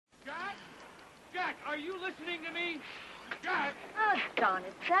Are you listening to me? Jack! Oh, darn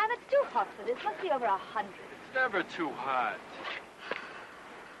it, Sam. It's too hot for this. Must be over 100. It's never too hot.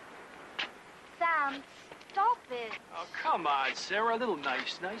 Sam, stop it. Oh, come on, Sarah. A little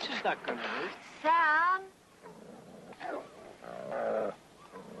nice is not gonna hurt. Sam.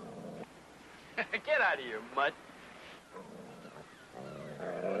 Get out of here, mutt.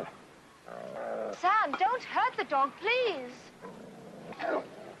 Sam, don't hurt the dog, please.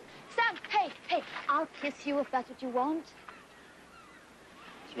 Sam, hey, I'll kiss you if that's what you want.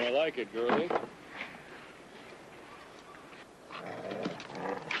 It's more like it, girlie.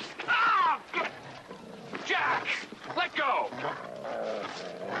 Ah! Jack! Let go!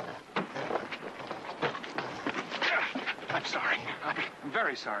 I'm sorry. I'm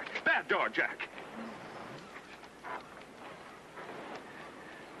very sorry. Bad dog, Jack.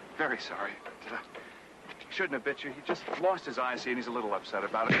 Very sorry. He shouldn't have bit you. He just lost his eyesight and he's a little upset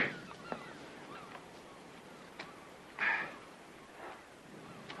about it.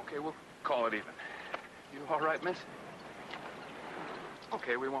 Okay, we'll call it even. You all right, miss?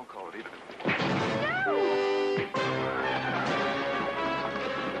 Okay, we won't call it even. No!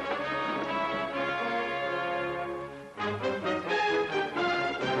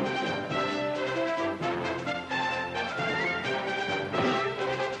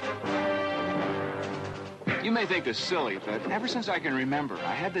 You may think this silly, but ever since I can remember,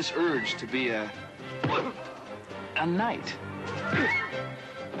 I had this urge to be a knight.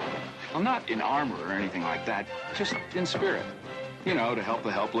 Well, not in armor or anything like that, just in spirit. You know, to help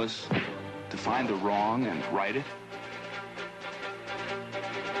the helpless, to find the wrong and right it.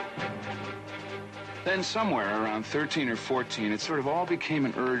 Then somewhere around 13 or 14, it sort of all became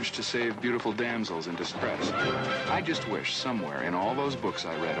an urge to save beautiful damsels in distress. I just wish somewhere in all those books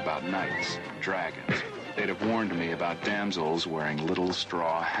I read about knights, dragons, they'd have warned me about damsels wearing little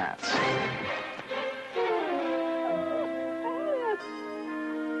straw hats.